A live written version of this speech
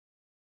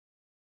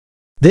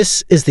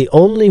This is the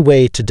only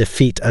way to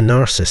defeat a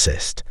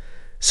narcissist,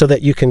 so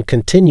that you can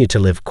continue to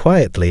live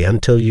quietly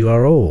until you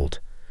are old.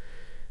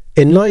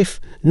 In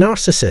life,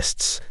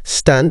 narcissists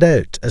stand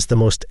out as the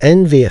most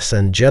envious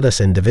and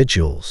jealous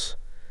individuals.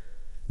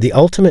 The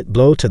ultimate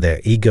blow to their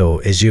ego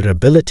is your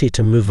ability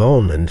to move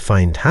on and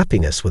find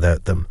happiness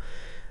without them,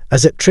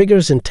 as it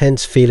triggers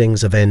intense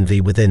feelings of envy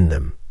within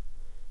them.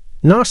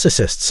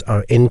 Narcissists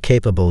are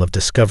incapable of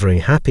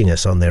discovering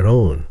happiness on their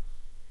own.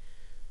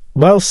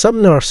 While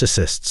some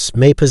narcissists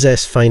may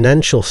possess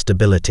financial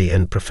stability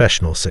and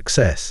professional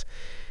success,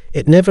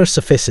 it never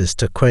suffices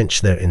to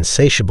quench their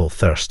insatiable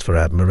thirst for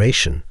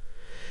admiration.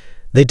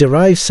 They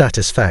derive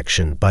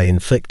satisfaction by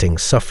inflicting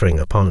suffering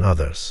upon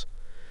others.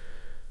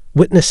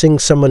 Witnessing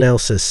someone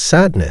else's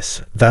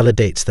sadness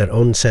validates their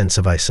own sense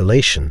of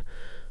isolation,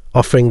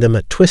 offering them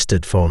a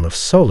twisted form of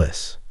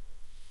solace.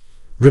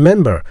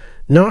 Remember,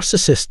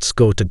 narcissists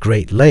go to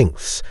great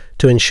lengths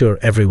to ensure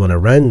everyone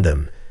around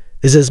them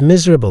is as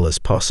miserable as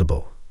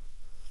possible.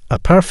 A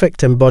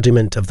perfect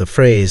embodiment of the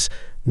phrase,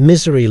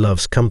 "misery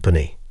loves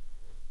company."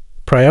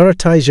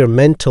 Prioritize your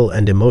mental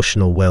and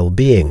emotional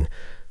well-being,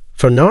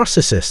 for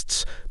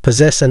narcissists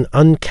possess an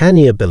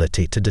uncanny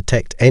ability to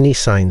detect any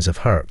signs of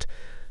hurt,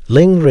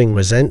 lingering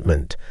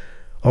resentment,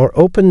 or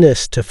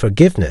openness to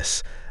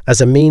forgiveness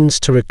as a means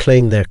to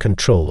reclaim their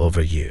control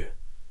over you.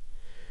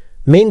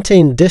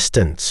 Maintain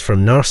distance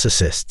from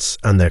narcissists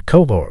and their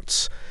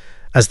cohorts,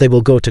 as they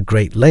will go to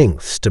great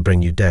lengths to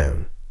bring you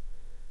down.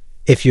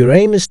 If your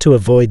aim is to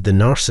avoid the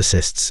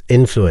narcissist's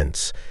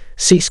influence,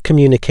 cease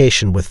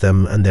communication with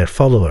them and their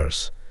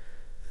followers.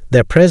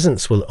 Their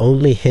presence will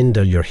only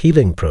hinder your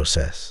healing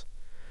process.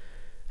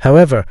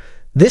 However,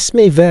 this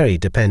may vary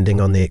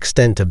depending on the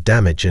extent of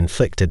damage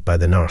inflicted by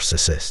the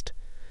narcissist.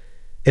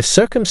 If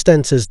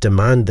circumstances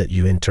demand that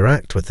you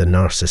interact with the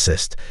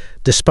narcissist,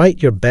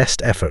 despite your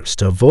best efforts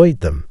to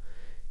avoid them,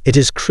 it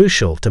is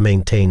crucial to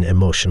maintain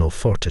emotional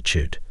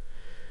fortitude.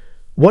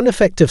 One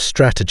effective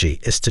strategy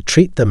is to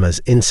treat them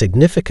as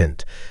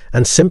insignificant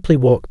and simply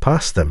walk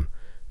past them,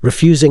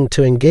 refusing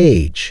to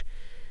engage.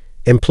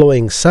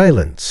 Employing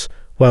silence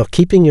while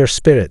keeping your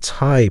spirits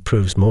high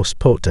proves most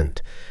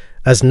potent,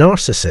 as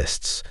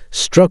narcissists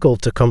struggle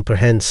to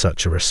comprehend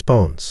such a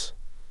response.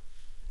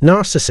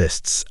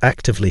 Narcissists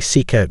actively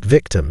seek out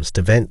victims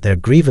to vent their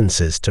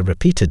grievances to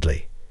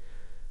repeatedly.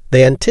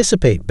 They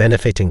anticipate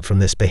benefiting from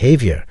this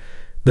behavior,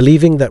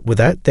 believing that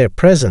without their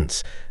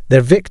presence,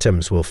 their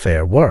victims will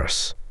fare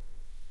worse.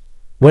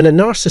 When a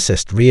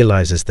narcissist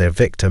realizes their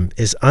victim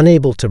is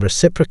unable to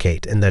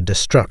reciprocate in their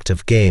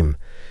destructive game,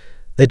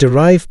 they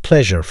derive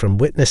pleasure from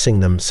witnessing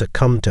them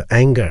succumb to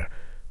anger,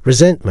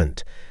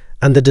 resentment,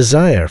 and the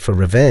desire for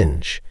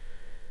revenge.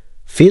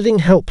 Feeling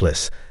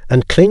helpless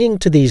and clinging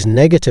to these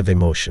negative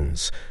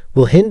emotions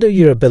will hinder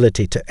your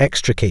ability to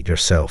extricate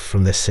yourself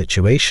from this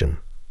situation.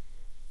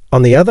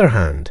 On the other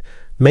hand,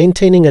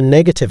 maintaining a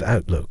negative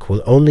outlook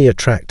will only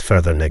attract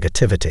further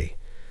negativity.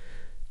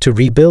 To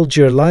rebuild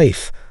your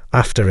life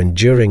after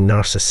enduring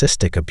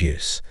narcissistic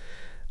abuse,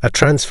 a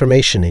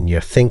transformation in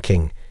your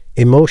thinking,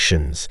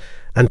 emotions,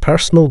 and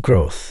personal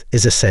growth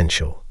is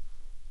essential.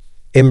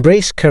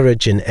 Embrace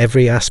courage in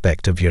every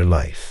aspect of your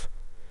life.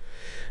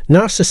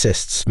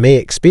 Narcissists may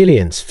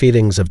experience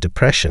feelings of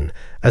depression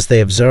as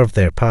they observe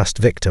their past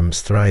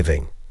victims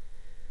thriving.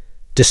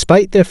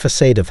 Despite their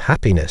facade of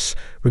happiness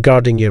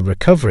regarding your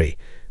recovery,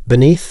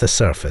 beneath the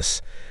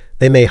surface,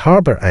 they may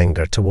harbor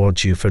anger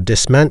towards you for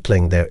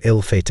dismantling their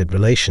ill-fated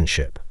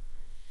relationship.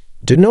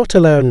 Do not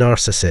allow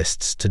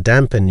narcissists to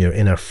dampen your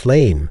inner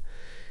flame.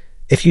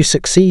 If you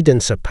succeed in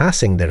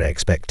surpassing their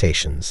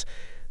expectations,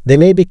 they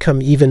may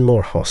become even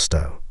more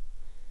hostile.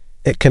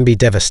 It can be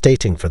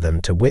devastating for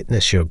them to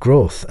witness your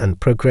growth and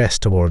progress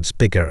towards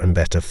bigger and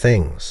better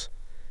things.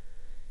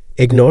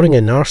 Ignoring a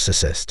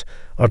narcissist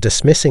or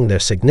dismissing their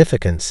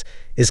significance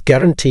is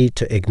guaranteed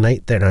to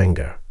ignite their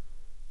anger.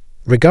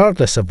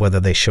 Regardless of whether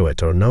they show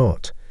it or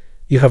not,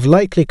 you have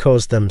likely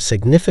caused them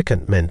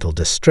significant mental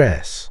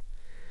distress.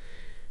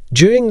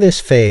 During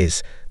this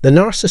phase, the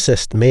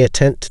narcissist may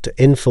attempt to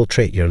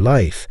infiltrate your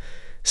life,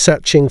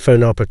 searching for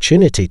an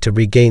opportunity to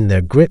regain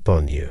their grip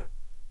on you.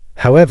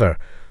 However,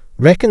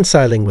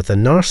 reconciling with a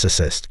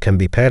narcissist can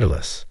be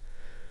perilous.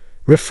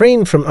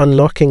 Refrain from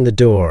unlocking the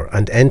door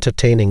and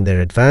entertaining their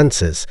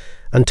advances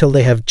until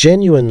they have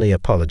genuinely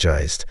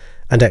apologized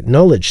and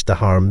acknowledged the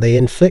harm they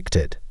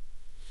inflicted.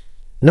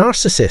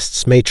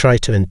 Narcissists may try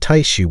to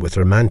entice you with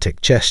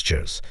romantic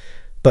gestures,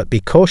 but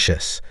be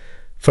cautious,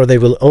 for they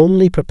will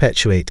only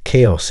perpetuate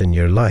chaos in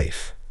your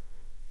life.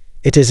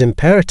 It is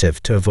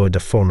imperative to avoid a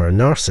former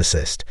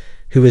narcissist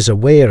who is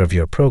aware of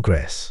your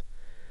progress.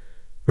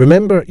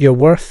 Remember, your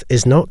worth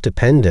is not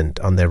dependent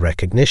on their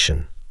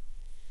recognition.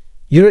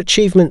 Your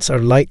achievements are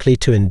likely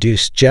to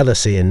induce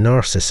jealousy in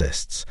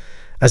narcissists,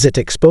 as it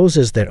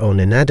exposes their own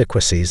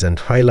inadequacies and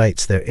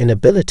highlights their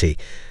inability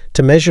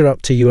to measure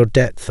up to your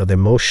depth of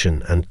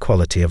emotion and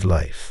quality of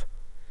life.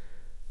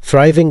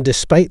 Thriving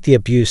despite the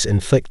abuse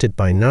inflicted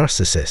by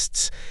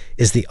narcissists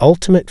is the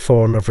ultimate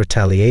form of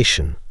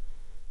retaliation.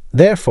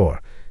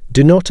 Therefore,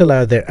 Do not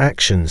allow their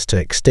actions to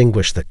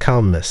extinguish the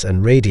calmness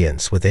and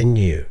radiance within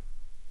you.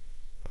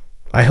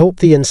 I hope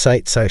the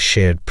insights I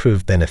shared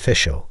proved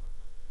beneficial.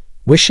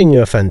 Wishing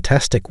you a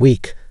fantastic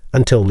week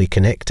until we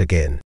connect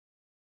again.